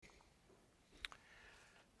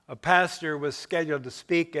A pastor was scheduled to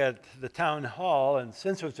speak at the town hall, and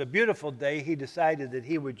since it was a beautiful day, he decided that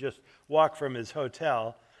he would just walk from his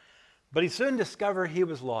hotel. But he soon discovered he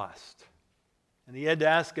was lost, and he had to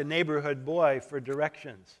ask a neighborhood boy for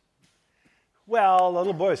directions. Well, the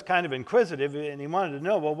little boy was kind of inquisitive, and he wanted to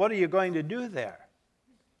know, well, what are you going to do there?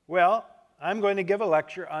 Well, I'm going to give a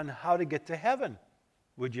lecture on how to get to heaven.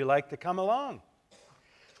 Would you like to come along?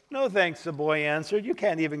 No, thanks, the boy answered. You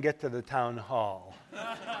can't even get to the town hall.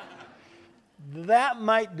 That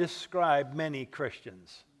might describe many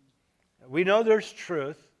Christians. We know there's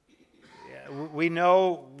truth. We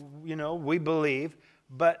know, we believe.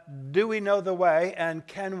 But do we know the way, and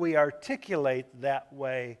can we articulate that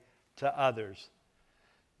way to others?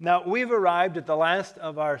 Now, we've arrived at the last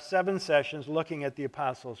of our 7 sessions looking at the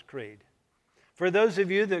Apostles' Creed. For those of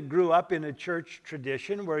you that grew up in a church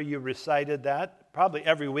tradition where you recited that, probably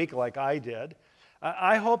every week like I did,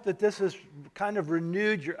 I hope that this has kind of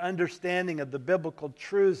renewed your understanding of the biblical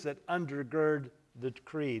truths that undergird the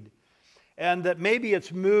creed. And that maybe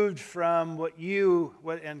it's moved from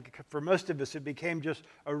and for most of us it became just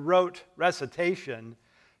a rote recitation,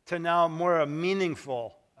 to now more a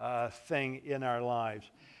meaningful thing in our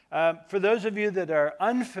lives. For those of you that are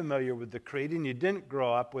unfamiliar with the creed and you didn't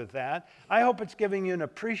grow up with that, I hope it's giving you an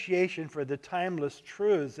appreciation for the timeless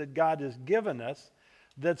truths that God has given us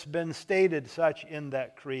that's been stated such in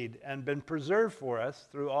that creed and been preserved for us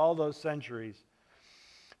through all those centuries.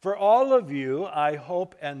 For all of you, I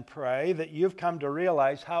hope and pray that you've come to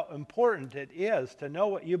realize how important it is to know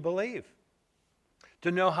what you believe,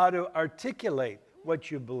 to know how to articulate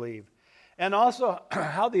what you believe, and also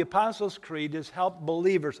how the Apostles' Creed has helped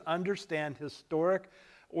believers understand historic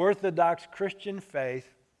Orthodox Christian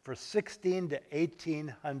faith for 16 to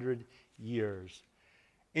 1800 years.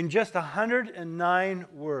 In just 109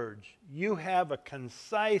 words, you have a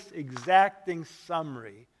concise, exacting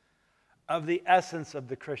summary of the essence of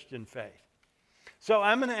the Christian faith. So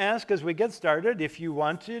I'm going to ask as we get started, if you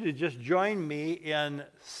want to just join me in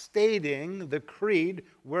stating the creed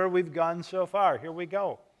where we've gone so far. Here we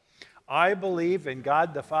go. I believe in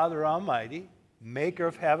God the Father Almighty, maker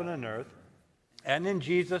of heaven and earth, and in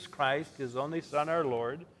Jesus Christ, his only Son, our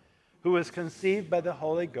Lord, who was conceived by the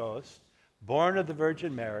Holy Ghost, born of the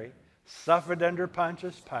Virgin Mary, suffered under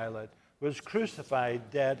Pontius Pilate, was crucified,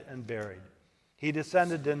 dead, and buried. He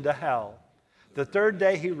descended into hell. The third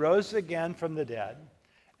day he rose again from the dead,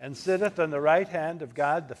 and sitteth on the right hand of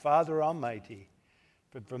God the Father Almighty.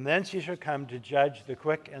 But from thence he shall come to judge the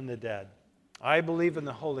quick and the dead. I believe in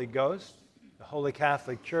the Holy Ghost, the Holy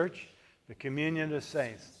Catholic Church, the communion of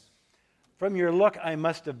saints. From your look, I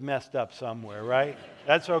must have messed up somewhere, right?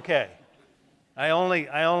 That's okay. I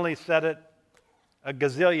only said it a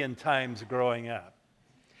gazillion times growing up.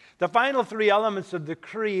 The final 3 elements of the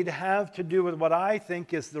creed have to do with what I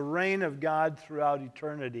think is the reign of God throughout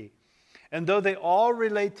eternity. And though they all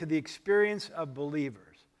relate to the experience of believers,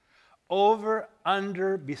 over,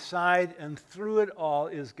 under, beside, and through it all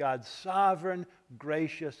is God's sovereign,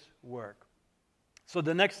 gracious work. So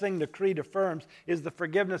the next thing the creed affirms is the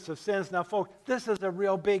forgiveness of sins. Now, folks, this is a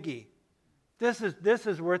real biggie. This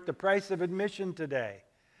is worth the price of admission today.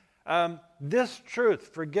 This truth,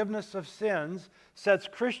 forgiveness of sins, sets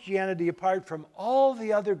Christianity apart from all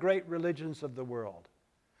the other great religions of the world.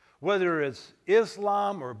 Whether it's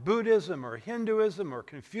Islam or Buddhism or Hinduism or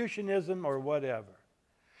Confucianism or whatever.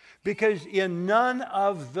 Because in none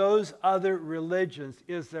of those other religions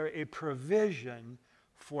is there a provision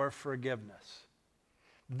for forgiveness.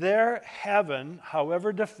 Their heaven,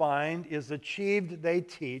 however defined, is achieved, they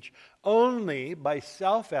teach, only by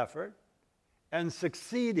self-effort and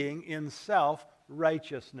succeeding in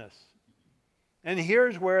self-righteousness. And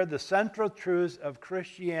here's where the central truths of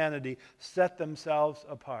Christianity set themselves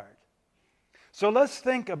apart. So let's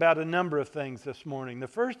think about a number of things this morning. The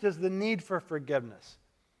first is the need for forgiveness.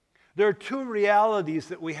 There are 2 realities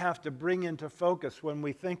that we have to bring into focus when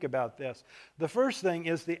we think about this. The first thing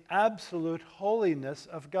is the absolute holiness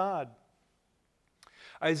of God.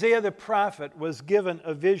 Isaiah the prophet was given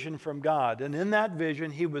a vision from God, and in that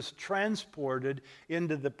vision he was transported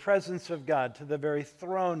into the presence of God, to the very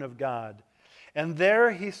throne of God. And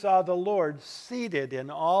there he saw the Lord seated in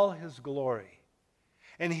all his glory.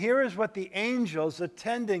 And here is what the angels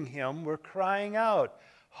attending him were crying out,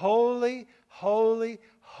 "Holy, holy,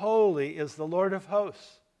 holy is the Lord of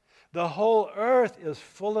hosts. The whole earth is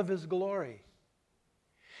full of his glory."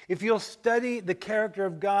 If you'll study the character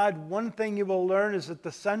of God, one thing you will learn is that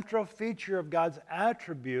the central feature of God's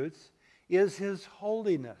attributes is his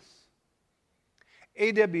holiness.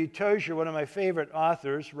 A.W. Tozer, one of my favorite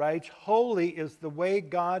authors, writes, "Holy is the way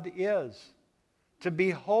God is. To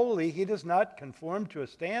be holy, he does not conform to a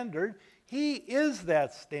standard. He is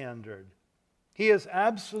that standard. He is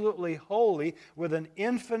absolutely holy with an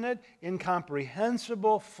infinite,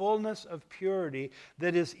 incomprehensible fullness of purity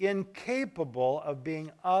that is incapable of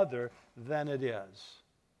being other than it is.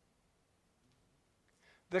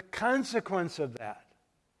 The consequence of that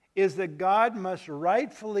is that God must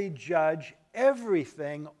rightfully judge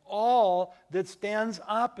everything, all that stands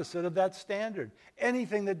opposite of that standard.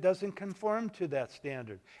 Anything that doesn't conform to that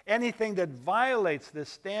standard. Anything that violates this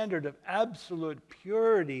standard of absolute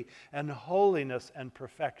purity and holiness and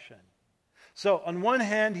perfection. So on one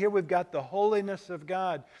hand, here we've got the holiness of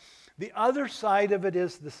God. The other side of it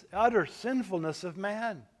is the utter sinfulness of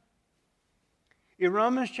man. In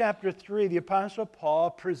Romans chapter 3, the Apostle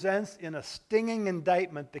Paul presents in a stinging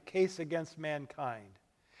indictment the case against mankind.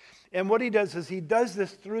 And what he does is he does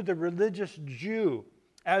this through the religious Jew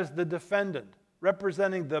as the defendant,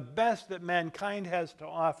 representing the best that mankind has to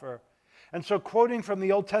offer. And so quoting from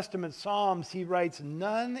the Old Testament Psalms, he writes,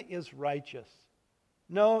 "None is righteous.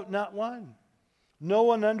 No, not one. No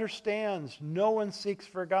one understands. No one seeks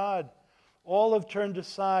for God. All have turned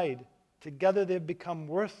aside. Together they've become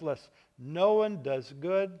worthless. No one does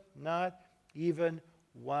good, not even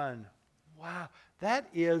one." Wow, that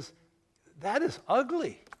is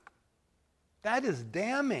ugly. That is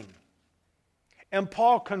damning. And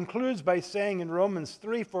Paul concludes by saying in Romans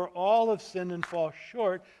 3, "For all have sinned and fall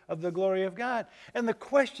short of the glory of God." And the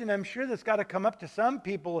question I'm sure that's got to come up to some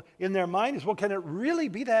people in their mind is, well, can it really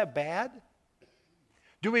be that bad?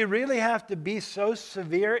 Do we really have to be so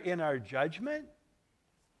severe in our judgment?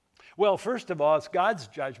 Well, first of all, it's God's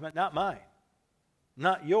judgment, not mine,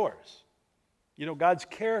 not yours. You know, God's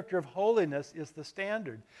character of holiness is the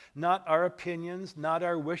standard, not our opinions, not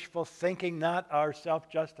our wishful thinking, not our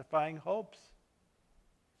self-justifying hopes.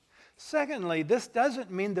 Secondly, this doesn't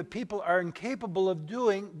mean that people are incapable of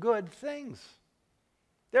doing good things.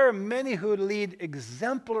 There are many who lead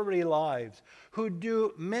exemplary lives, who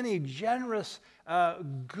do many generous,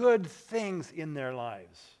 good things in their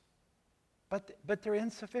lives. But they're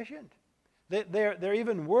insufficient. They're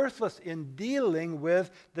even worthless in dealing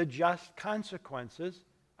with the just consequences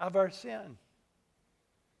of our sin.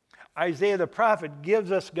 Isaiah the prophet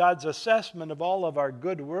gives us God's assessment of all of our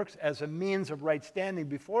good works as a means of right standing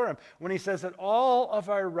before Him when he says that all of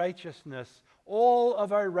our righteousness, all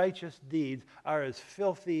of our righteous deeds are as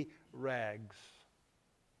filthy rags.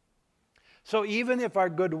 So even if our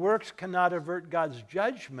good works cannot avert God's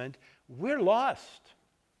judgment, we're lost.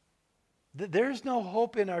 There's no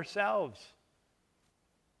hope in ourselves.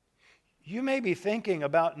 You may be thinking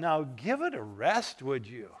about, now give it a rest, would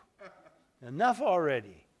you? Enough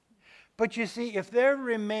already. But you see, if there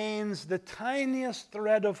remains the tiniest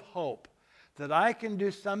thread of hope that I can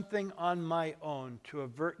do something on my own to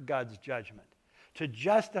avert God's judgment, to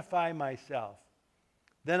justify myself,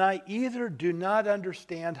 then I either do not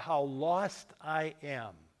understand how lost I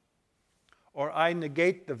am, or I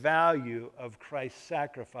negate the value of Christ's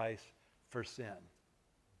sacrifice for sin.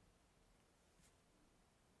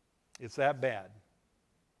 It's that bad.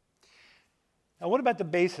 Now, what about the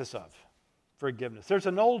basis of forgiveness? There's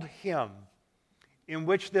an old hymn in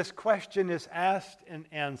which this question is asked and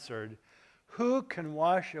answered: who can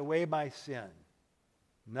wash away my sin?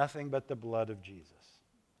 Nothing but the blood of Jesus.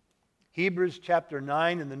 Hebrews chapter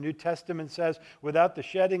 9 in the New Testament says, without the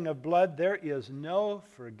shedding of blood, there is no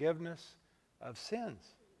forgiveness of sins.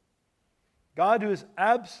 God, who is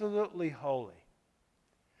absolutely holy,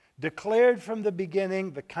 declared from the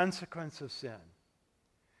beginning the consequence of sin.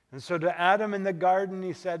 And so to Adam in the garden,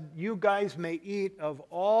 he said, you guys may eat of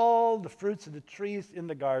all the fruits of the trees in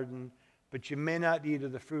the garden, but you may not eat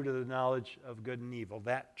of the fruit of the knowledge of good and evil,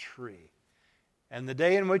 that tree. And the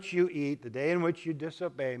day in which you eat, the day in which you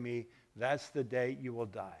disobey me, that's the day you will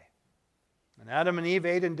die. And Adam and Eve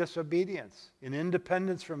ate in disobedience, in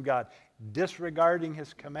independence from God, disregarding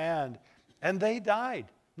His command, and they died.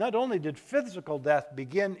 Not only did physical death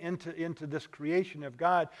begin into this creation of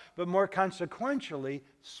God, but more consequentially,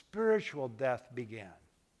 spiritual death began.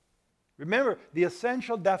 Remember, the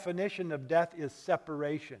essential definition of death is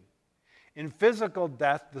separation. In physical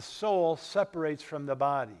death, the soul separates from the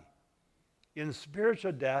body. In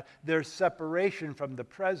spiritual death, there's separation from the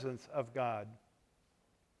presence of God.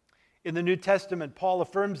 In the New Testament, Paul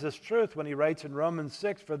affirms this truth when he writes in Romans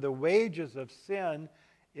 6, for the wages of sin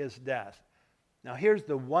is death. Now here's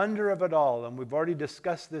the wonder of it all, and we've already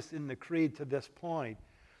discussed this in the creed to this point.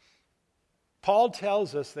 Paul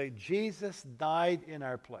tells us that Jesus died in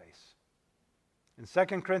our place. In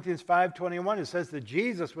 2 Corinthians 5:21, it says that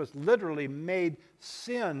Jesus was literally made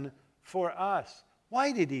sin for us.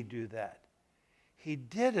 Why did He do that? He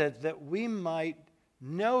did it that we might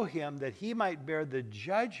know him that he might bear the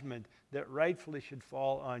judgment that rightfully should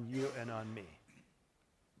fall on you and on me.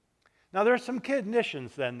 Now, there are some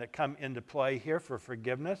conditions then that come into play here for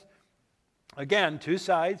forgiveness. Again, two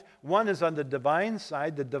sides. One is on the divine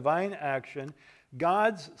side, the divine action.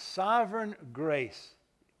 God's sovereign grace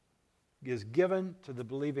is given to the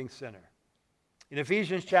believing sinner. In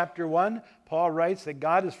Ephesians chapter 1, Paul writes that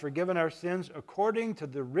God has forgiven our sins according to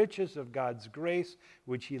the riches of God's grace,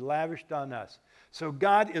 which he lavished on us. So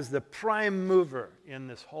God is the prime mover in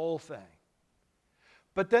this whole thing.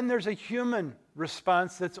 But then there's a human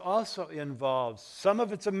response that's also involved. Some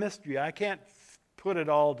of it's a mystery. I can't put it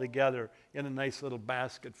all together in a nice little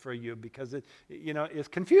basket for you because it's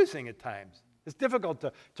confusing at times. It's difficult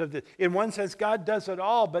to, in one sense, God does it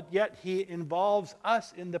all, but yet he involves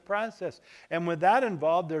us in the process. And with that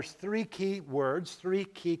involved, there's three key words, three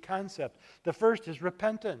key concepts. The first is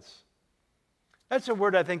repentance. That's a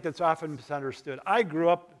word I think that's often misunderstood. I grew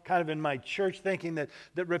up kind of in my church thinking that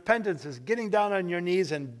repentance is getting down on your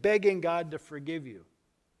knees and begging God to forgive you.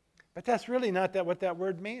 But that's really not what that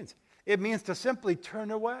word means. It means to simply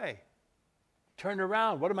turn away. Turn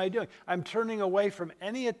around. What am I doing? I'm turning away from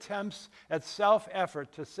any attempts at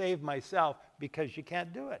self-effort to save myself because you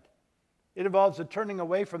can't do it. It involves a turning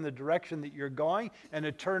away from the direction that you're going and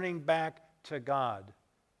a turning back to God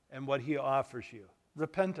and what he offers you.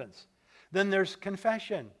 Repentance. Then there's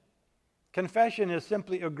confession. Confession is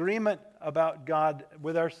simply agreement about God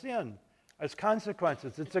with our sin as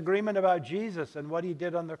consequences. It's agreement about Jesus and what he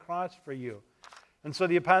did on the cross for you. And so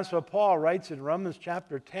the Apostle Paul writes in Romans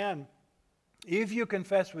chapter 10, if you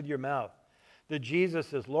confess with your mouth that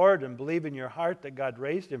Jesus is Lord and believe in your heart that God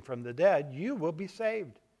raised him from the dead, you will be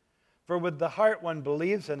saved. For with the heart one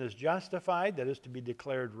believes and is justified, that is to be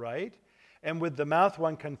declared right, and with the mouth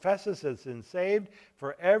one confesses as in saved.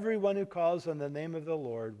 For everyone who calls on the name of the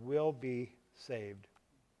Lord will be saved.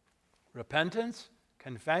 Repentance,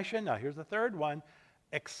 confession. Now here's the third one,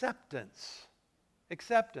 acceptance.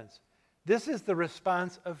 Acceptance. This is the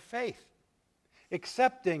response of faith.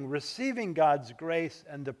 Accepting, receiving God's grace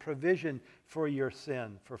and the provision for your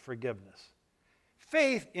sin, for forgiveness.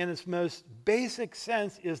 Faith, in its most basic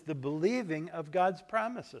sense, is the believing of God's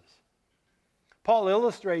promises. Paul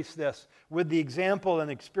illustrates this with the example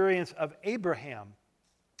and experience of Abraham.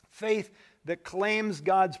 Faith that claims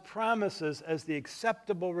God's promises as the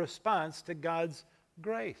acceptable response to God's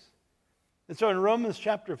grace. And so in Romans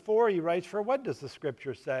chapter 4, he writes, for what does the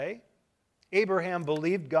scripture say? Abraham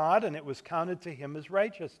believed God, and it was counted to him as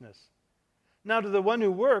righteousness. Now to the one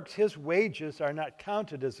who works, his wages are not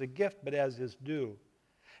counted as a gift, but as his due.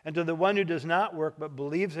 And to the one who does not work, but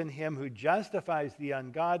believes in him who justifies the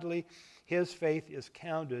ungodly, his faith is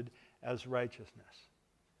counted as righteousness.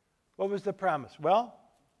 What was the promise? Well,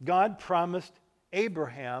 God promised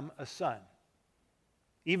Abraham a son.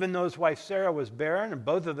 Even though his wife Sarah was barren, and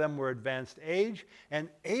both of them were advanced age, and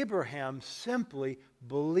Abraham simply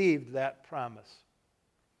believed that promise.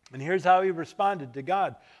 And here's how he responded to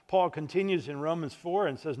God. Paul continues in Romans 4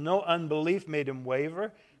 and says, no unbelief made him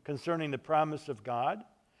waver concerning the promise of God,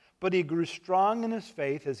 but he grew strong in his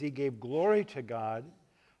faith as he gave glory to God,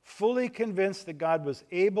 fully convinced that God was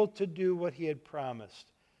able to do what he had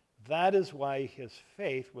promised. That is why his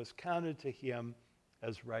faith was counted to him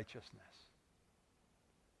as righteousness.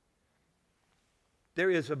 There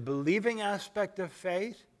is a believing aspect of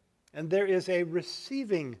faith, and there is a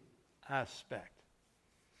receiving aspect.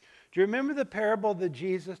 Do you remember the parable that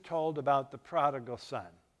Jesus told about the prodigal son?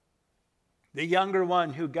 The younger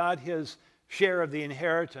one who got his share of the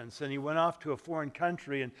inheritance, and he went off to a foreign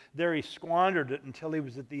country, and there he squandered it until he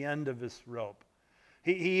was at the end of his rope.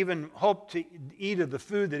 He even hoped to eat of the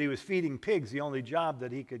food that he was feeding pigs, the only job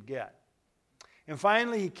that he could get. And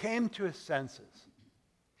finally, he came to his senses,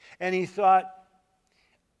 and he thought,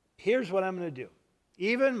 here's what I'm going to do.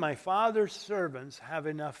 Even my father's servants have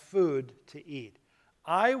enough food to eat.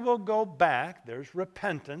 I will go back, there's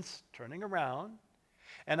repentance, turning around,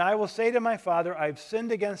 and I will say to my father, I've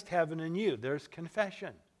sinned against heaven and you. There's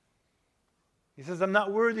confession. He says, I'm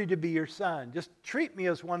not worthy to be your son. Just treat me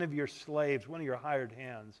as one of your slaves, one of your hired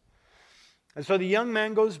hands. And so the young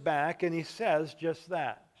man goes back and he says just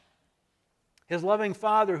that. His loving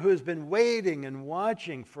father, who has been waiting and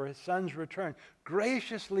watching for his son's return,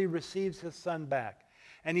 graciously receives his son back.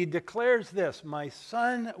 And he declares this, my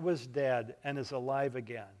son was dead and is alive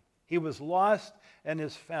again. He was lost and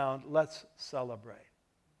is found. Let's celebrate.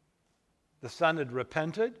 The son had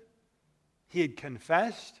repented. He had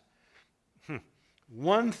confessed.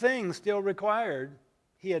 One thing still required,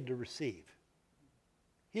 he had to receive.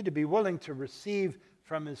 He had to be willing to receive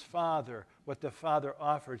from his father what the father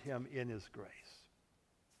offered him in his grace.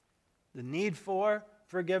 The need for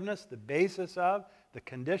forgiveness, the basis of, the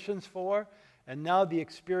conditions for, and now the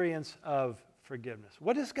experience of forgiveness.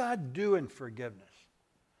 What does God do in forgiveness?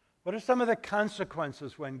 What are some of the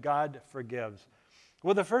consequences when God forgives?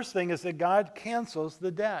 Well, the first thing is that God cancels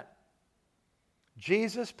the debt.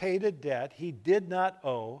 Jesus paid a debt he did not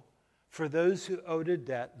owe for those who owed a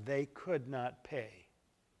debt they could not pay.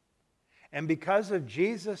 And because of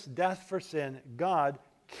Jesus' death for sin, God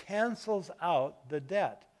cancels out the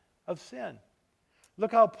debt of sin.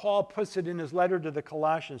 Look how Paul puts it in his letter to the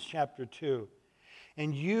Colossians, chapter 2.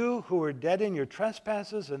 And you who were dead in your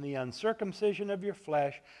trespasses and the uncircumcision of your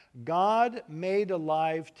flesh, God made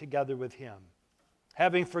alive together with him,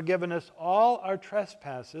 having forgiven us all our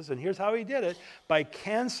trespasses. And here's how he did it: by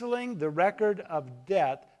canceling the record of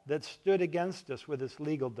debt that stood against us with its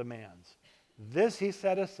legal demands. This he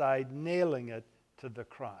set aside, nailing it to the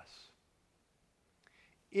cross.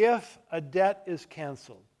 If a debt is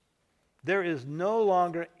canceled, there is no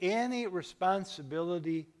longer any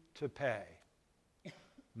responsibility to pay,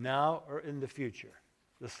 now or in the future.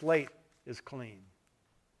 The slate is clean.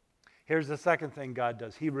 Here's the second thing God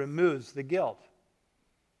does. He removes the guilt.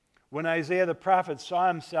 When Isaiah the prophet saw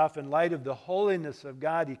himself in light of the holiness of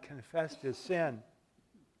God, he confessed his sin.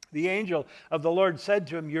 The angel of the Lord said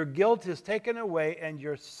to him, your guilt is taken away and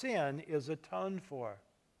your sin is atoned for.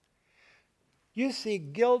 You see,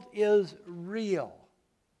 guilt is real.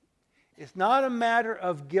 It's not a matter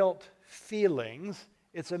of guilt feelings.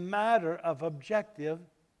 It's a matter of objective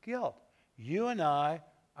guilt. You and I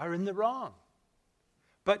are in the wrong.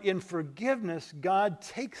 But in forgiveness, God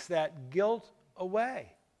takes that guilt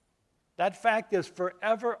away. That fact is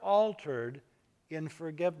forever altered in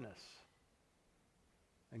forgiveness.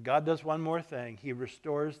 And God does one more thing. He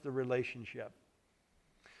restores the relationship.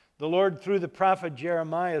 The Lord, through the prophet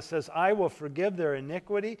Jeremiah, says, I will forgive their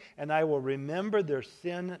iniquity and I will remember their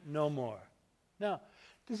sin no more. Now,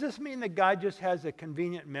 does this mean that God just has a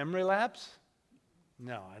convenient memory lapse?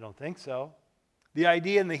 No, I don't think so. The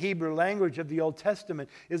idea in the Hebrew language of the Old Testament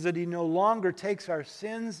is that he no longer takes our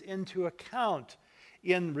sins into account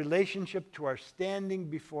in relationship to our standing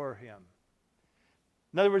before him.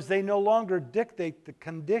 In other words, they no longer dictate the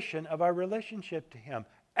condition of our relationship to him.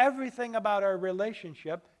 Everything about our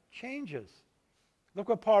relationship changes. Look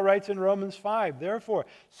what Paul writes in Romans 5. Therefore,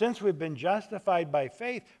 since we've been justified by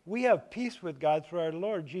faith, we have peace with God through our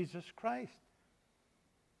Lord Jesus Christ.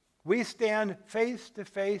 We stand face to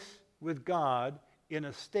face with God in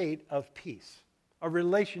a state of peace, a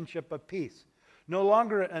relationship of peace. No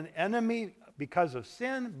longer an enemy because of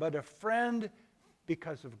sin, but a friend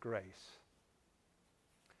because of grace.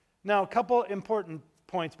 Now, a couple important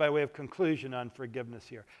points by way of conclusion on forgiveness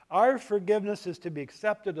here. Our forgiveness is to be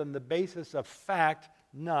accepted on the basis of fact,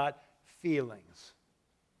 not feelings.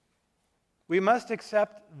 We must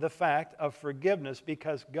accept the fact of forgiveness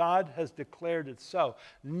because God has declared it so,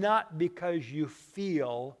 not because you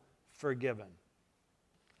feel forgiven.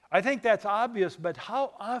 I think that's obvious, but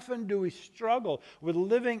how often do we struggle with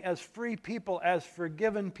living as free people, as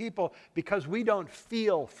forgiven people, because we don't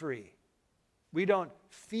feel free? We don't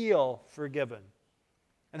feel forgiven.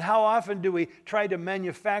 And how often do we try to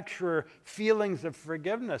manufacture feelings of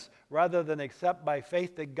forgiveness rather than accept by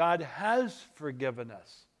faith that God has forgiven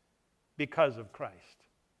us because of Christ?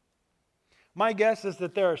 My guess is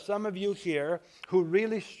that there are some of you here who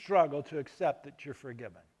really struggle to accept that you're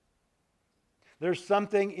forgiven. There's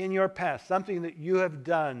something in your past, something that you have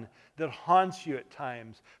done that haunts you at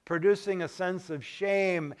times, producing a sense of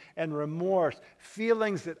shame and remorse,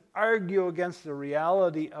 feelings that argue against the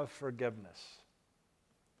reality of forgiveness.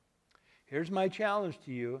 Here's my challenge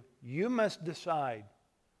to you. You must decide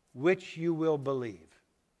which you will believe.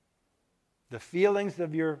 The feelings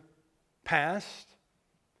of your past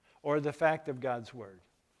or the fact of God's Word.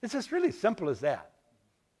 It's just really simple as that.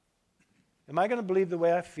 Am I going to believe the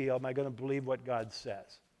way I feel? Am I going to believe what God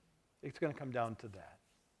says? It's going to come down to that.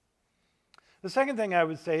 The second thing I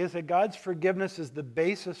would say is that God's forgiveness is the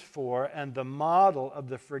basis for and the model of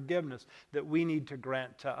the forgiveness that we need to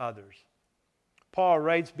grant to others. Paul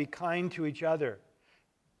writes, be kind to each other,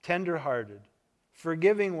 tender-hearted,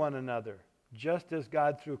 forgiving one another, just as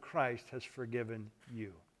God through Christ has forgiven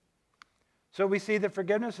you. So we see that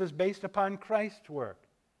forgiveness is based upon Christ's work.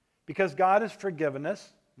 Because God has forgiven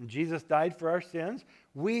us, and Jesus died for our sins,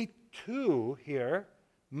 we too here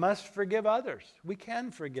must forgive others. We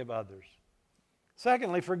can forgive others.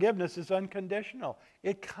 Secondly, forgiveness is unconditional.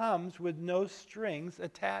 It comes with no strings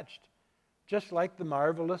attached, just like the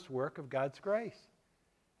marvelous work of God's grace.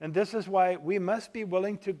 And this is why we must be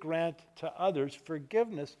willing to grant to others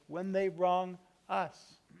forgiveness when they wrong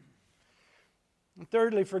us. And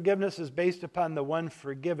thirdly, forgiveness is based upon the one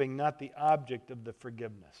forgiving, not the object of the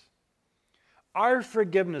forgiveness. Our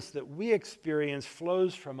forgiveness that we experience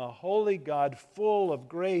flows from a holy God full of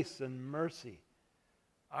grace and mercy.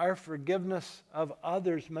 Our forgiveness of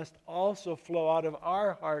others must also flow out of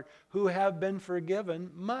our heart who have been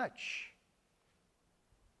forgiven much.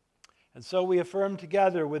 And so we affirm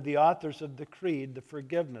together with the authors of the Creed the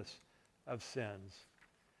forgiveness of sins.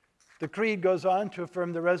 The Creed goes on to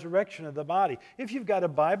affirm the resurrection of the body. If you've got a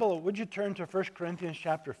Bible, would you turn to 1 Corinthians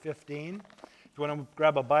chapter 15? If you want to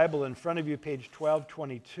grab a Bible in front of you, page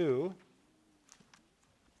 1222.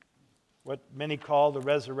 What many call the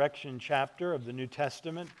resurrection chapter of the New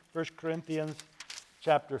Testament, 1 Corinthians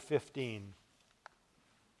chapter 15. And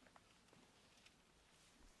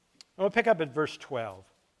we'll pick up at verse 12.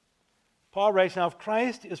 Paul writes, "Now if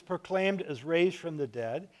Christ is proclaimed as raised from the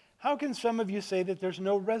dead, how can some of you say that there's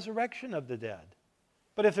no resurrection of the dead?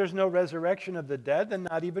 But if there's no resurrection of the dead, then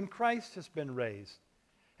not even Christ has been raised.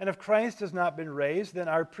 And if Christ has not been raised, then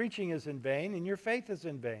our preaching is in vain and your faith is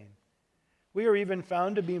in vain. We are even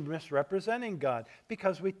found to be misrepresenting God,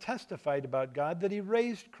 because we testified about God that he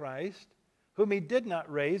raised Christ, whom he did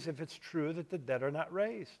not raise, if it's true that the dead are not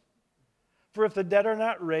raised. For if the dead are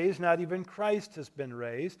not raised, not even Christ has been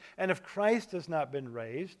raised. And if Christ has not been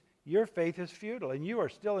raised, your faith is futile, and you are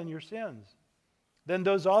still in your sins. Then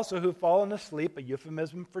those also who have fallen asleep," a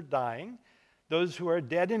euphemism for dying, "those who are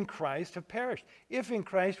dead in Christ have perished. If in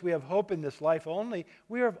Christ we have hope in this life only,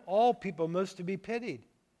 we are of all people most to be pitied.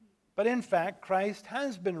 But in fact, Christ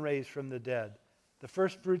has been raised from the dead, the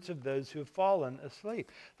first fruits of those who have fallen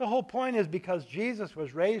asleep." The whole point is, because Jesus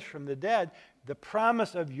was raised from the dead, the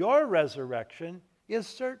promise of your resurrection is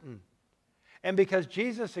certain. And because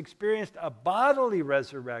Jesus experienced a bodily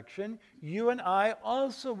resurrection, you and I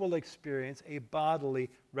also will experience a bodily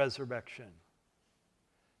resurrection.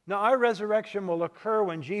 Now, our resurrection will occur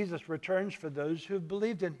when Jesus returns for those who have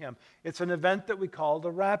believed in him. It's an event that we call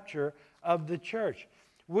the rapture of the church.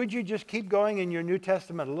 Would you just keep going in your New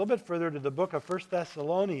Testament a little bit further to the book of 1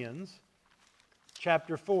 Thessalonians,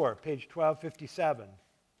 chapter 4, page 1257.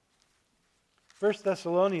 1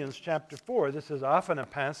 Thessalonians chapter 4, this is often a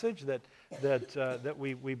passage that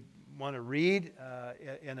we want to read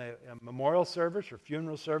in a memorial service or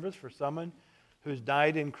funeral service for someone who's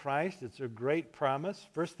died in Christ. It's a great promise.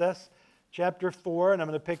 1 Thess chapter 4, and I'm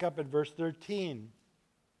going to pick up at verse 13.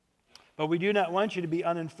 "But we do not want you to be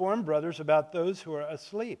uninformed, brothers, about those who are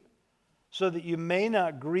asleep, so that you may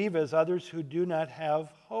not grieve as others who do not have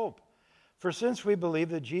hope. For since we believe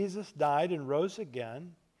that Jesus died and rose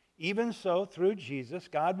again, even so, through Jesus,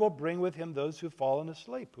 God will bring with him those who've fallen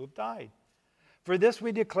asleep, who have died. For this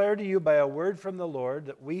we declare to you by a word from the Lord,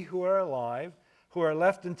 that we who are alive, who are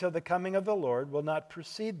left until the coming of the Lord, will not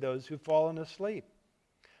precede those who've fallen asleep.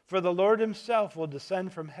 For the Lord himself will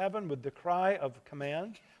descend from heaven with the cry of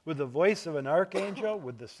command, with the voice of an archangel,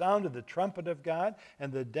 with the sound of the trumpet of God,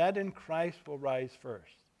 and the dead in Christ will rise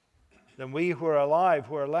first. Then we who are alive,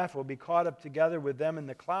 who are left, will be caught up together with them in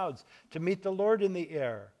the clouds to meet the Lord in the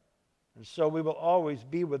air. And so we will always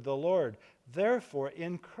be with the Lord. Therefore,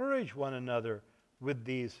 encourage one another with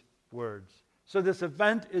these words." So this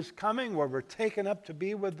event is coming where we're taken up to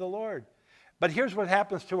be with the Lord. But here's what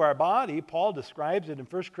happens to our body. Paul describes it in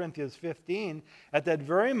 1 Corinthians 15. At that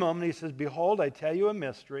very moment, he says, "Behold, I tell you a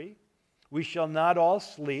mystery. We shall not all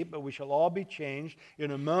sleep, but we shall all be changed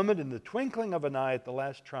in a moment, in the twinkling of an eye, at the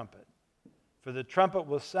last trumpet. For the trumpet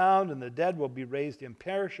will sound, and the dead will be raised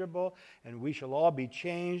imperishable, and we shall all be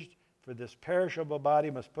changed. For this perishable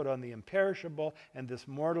body must put on the imperishable, and this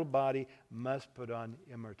mortal body must put on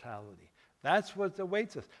immortality." That's what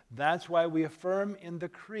awaits us. That's why we affirm in the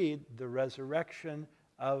Creed the resurrection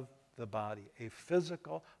of the body, a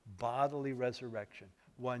physical, bodily resurrection,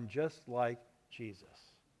 one just like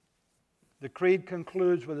Jesus. The Creed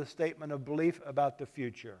concludes with a statement of belief about the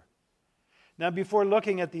future. Now, before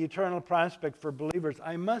looking at the eternal prospect for believers,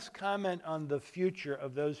 I must comment on the future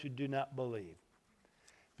of those who do not believe.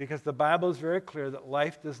 Because the Bible is very clear that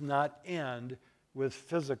life does not end with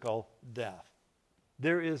physical death.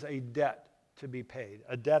 There is a debt to be paid,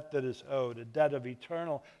 a debt that is owed, a debt of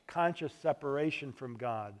eternal conscious separation from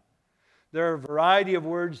God. There are a variety of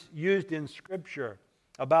words used in Scripture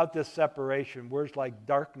about this separation, words like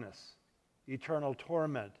darkness, eternal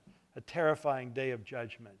torment, a terrifying day of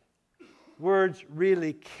judgment. Words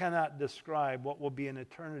really cannot describe what will be an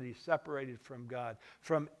eternity separated from God,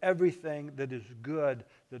 from everything that is good,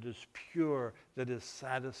 that is pure, that is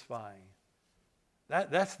satisfying.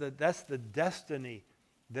 That's the destiny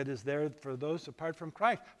that is there for those apart from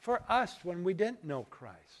Christ. For us, when we didn't know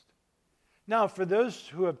Christ. Now, for those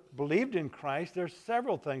who have believed in Christ, there's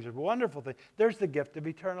several things, there's wonderful things. There's the gift of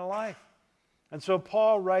eternal life. And so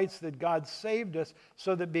Paul writes that God saved us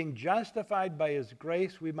so that being justified by his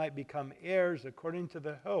grace, we might become heirs according to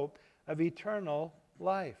the hope of eternal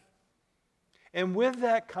life. And with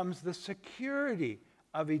that comes the security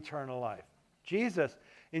of eternal life. Jesus,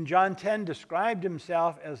 in John 10, described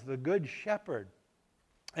himself as the good shepherd.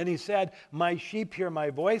 And he said, "My sheep hear my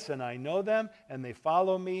voice, and I know them, and they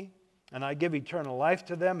follow me. And I give eternal life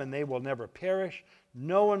to them, and they will never perish.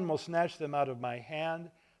 No one will snatch them out of my hand.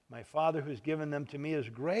 My Father who's given them to me is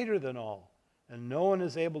greater than all, and no one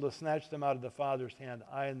is able to snatch them out of the Father's hand.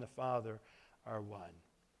 I and the Father are one."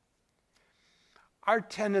 Our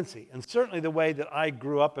tendency, and certainly the way that I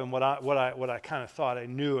grew up and what I kind of thought I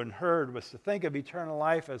knew and heard, was to think of eternal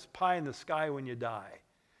life as pie in the sky when you die.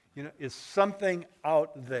 Is something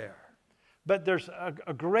out there. But there's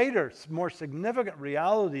a greater, more significant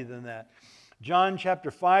reality than that. John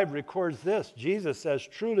chapter 5 records this. Jesus says,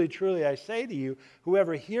 "Truly, truly, I say to you,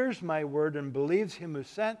 whoever hears my word and believes him who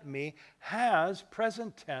sent me has,"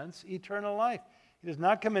 present tense, "eternal life. He does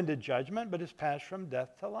not come into judgment, but is passed from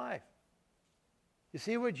death to life." You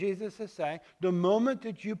see what Jesus is saying? The moment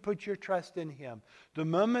that you put your trust in him, the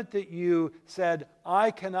moment that you said,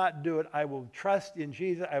 "I cannot do it, I will trust in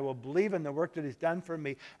Jesus, I will believe in the work that he's done for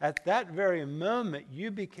me," at that very moment,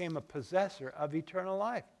 you became a possessor of eternal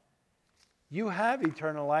life. You have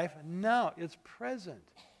eternal life now. It's present.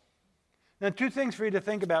 Now, two things for you to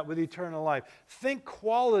think about with eternal life. Think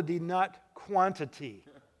quality, not quantity.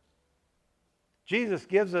 Jesus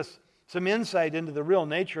gives us some insight into the real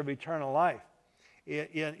nature of eternal life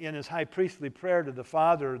in his high priestly prayer to the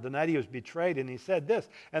Father the night he was betrayed. And he said this,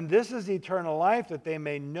 "And this is eternal life, that they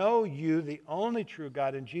may know you, the only true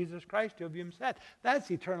God, and Jesus Christ, who you have sent."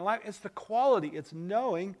 That's eternal life. It's the quality. It's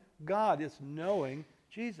knowing God. It's knowing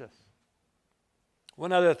Jesus.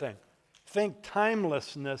 One other thing. Think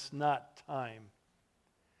timelessness, not time.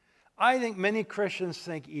 I think many Christians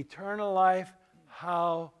think eternal life,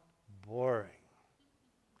 how boring.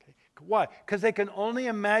 Okay. Why? Because they can only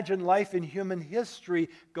imagine life in human history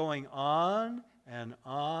going on and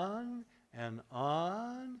on and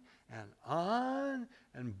on and on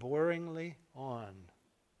and boringly on.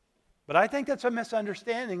 But I think that's a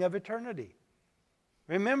misunderstanding of eternity.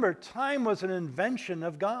 Remember, time was an invention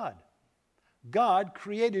of God. God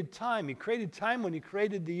created time. He created time when he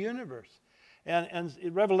created the universe. And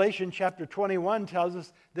Revelation chapter 21 tells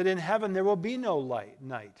us that in heaven there will be no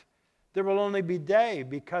night. There will only be day,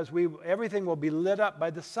 because everything will be lit up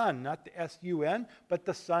by the sun, not the S-U-N, but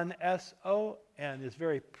the sun, S-O-N, is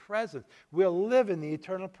very present. We'll live in the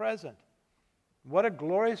eternal present. What a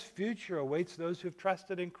glorious future awaits those who've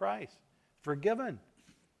trusted in Christ. Forgiven.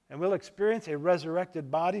 And we'll experience a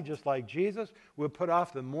resurrected body just like Jesus. We'll put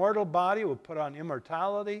off the mortal body, we'll put on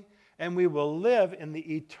immortality, and we will live in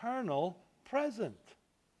the eternal present.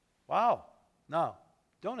 Wow. Now,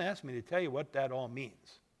 don't ask me to tell you what that all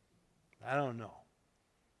means. I don't know.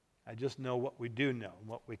 I just know what we do know,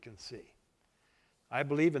 what we can see. I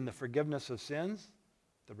believe in the forgiveness of sins,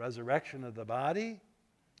 the resurrection of the body,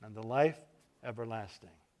 and the life everlasting.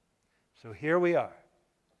 So here we are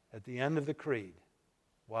at the end of the creed.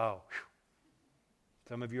 Wow.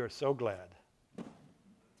 Some of you are so glad.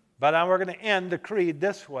 But we're going to end the creed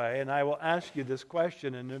this way, and I will ask you this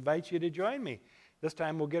question and invite you to join me. This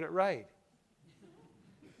time we'll get it right.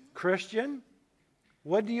 Christian,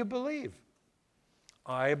 what do you believe?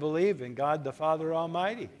 I believe in God the Father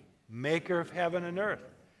Almighty, maker of heaven and earth,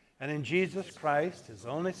 and in Jesus Christ, his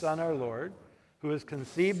only Son, our Lord, who was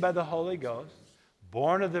conceived by the Holy Ghost,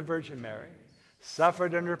 born of the Virgin Mary,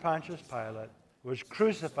 suffered under Pontius Pilate, was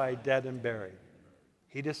crucified, dead, and buried.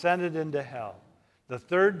 He descended into hell. The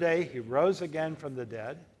third day he rose again from the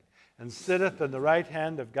dead, and sitteth on the right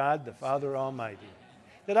hand of God the Father Almighty.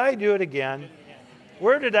 Did I do it again?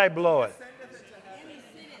 Where did I blow it?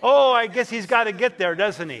 Oh, I guess he's got to get there,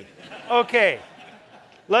 doesn't he? Okay.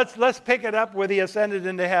 Let's pick it up with he ascended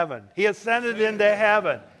into heaven. He ascended into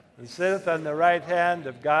heaven and sitteth on the right hand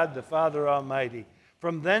of God the Father Almighty.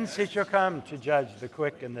 From thence he shall come to judge the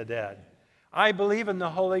quick and the dead. I believe in the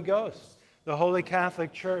Holy Ghost, the Holy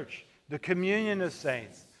Catholic Church, the communion of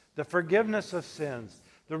saints, the forgiveness of sins,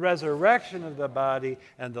 the resurrection of the body,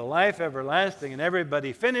 and the life everlasting. And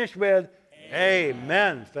everybody finished with,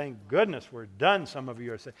 Amen. Thank goodness we're done, some of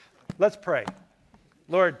you are saying. Let's pray.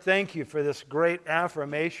 Lord, thank you for this great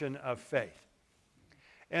affirmation of faith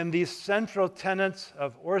and these central tenets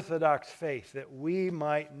of Orthodox faith, that we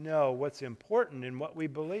might know what's important in what we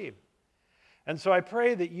believe. And so I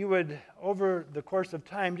pray that you would, over the course of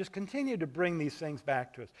time, just continue to bring these things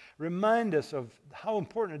back to us. Remind us of how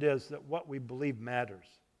important it is that what we believe matters.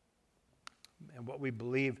 And what we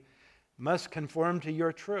believe must conform to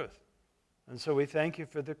your truth. And so we thank you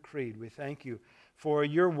for the creed. We thank you for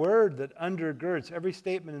your word that undergirds every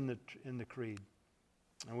statement in the creed.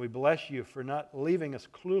 And we bless you for not leaving us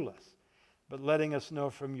clueless, but letting us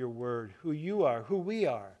know from your word who you are, who we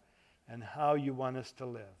are, and how you want us to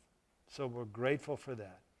live. So we're grateful for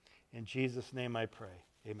that. In Jesus' name I pray.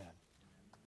 Amen.